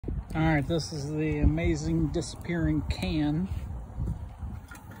All right, this is the amazing disappearing can.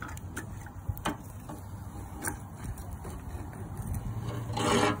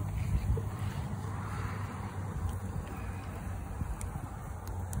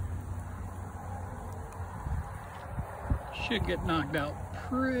 Should get knocked out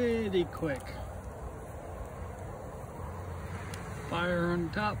pretty quick. Fire on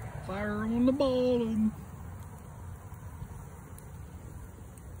top, fire on the bottom.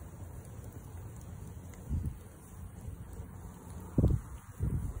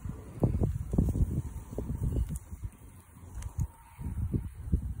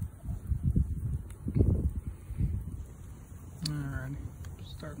 Alrighty,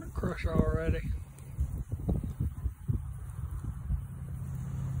 starting to crush already.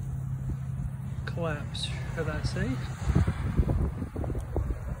 Collapse, should I say?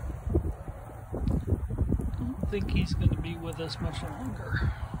 Don't think he's going to be with us much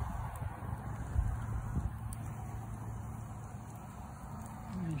longer.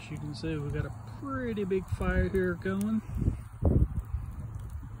 As you can see, we've got a pretty big fire here going.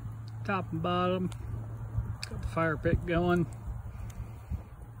 Top and bottom. Got the fire pit going.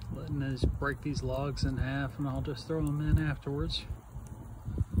 Letting us break these logs in half and I'll just throw them in afterwards.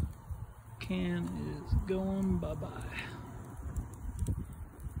 Can is going bye-bye.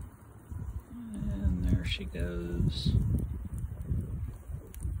 And there she goes.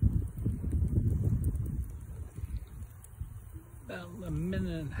 About a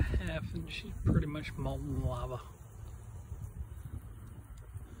minute and a half and she's pretty much molten lava.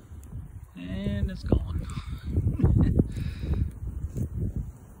 And it's gone.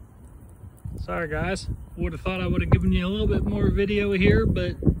 Sorry guys, would have thought I would have given you a little bit more video here,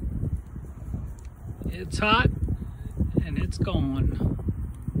 but it's hot and it's gone.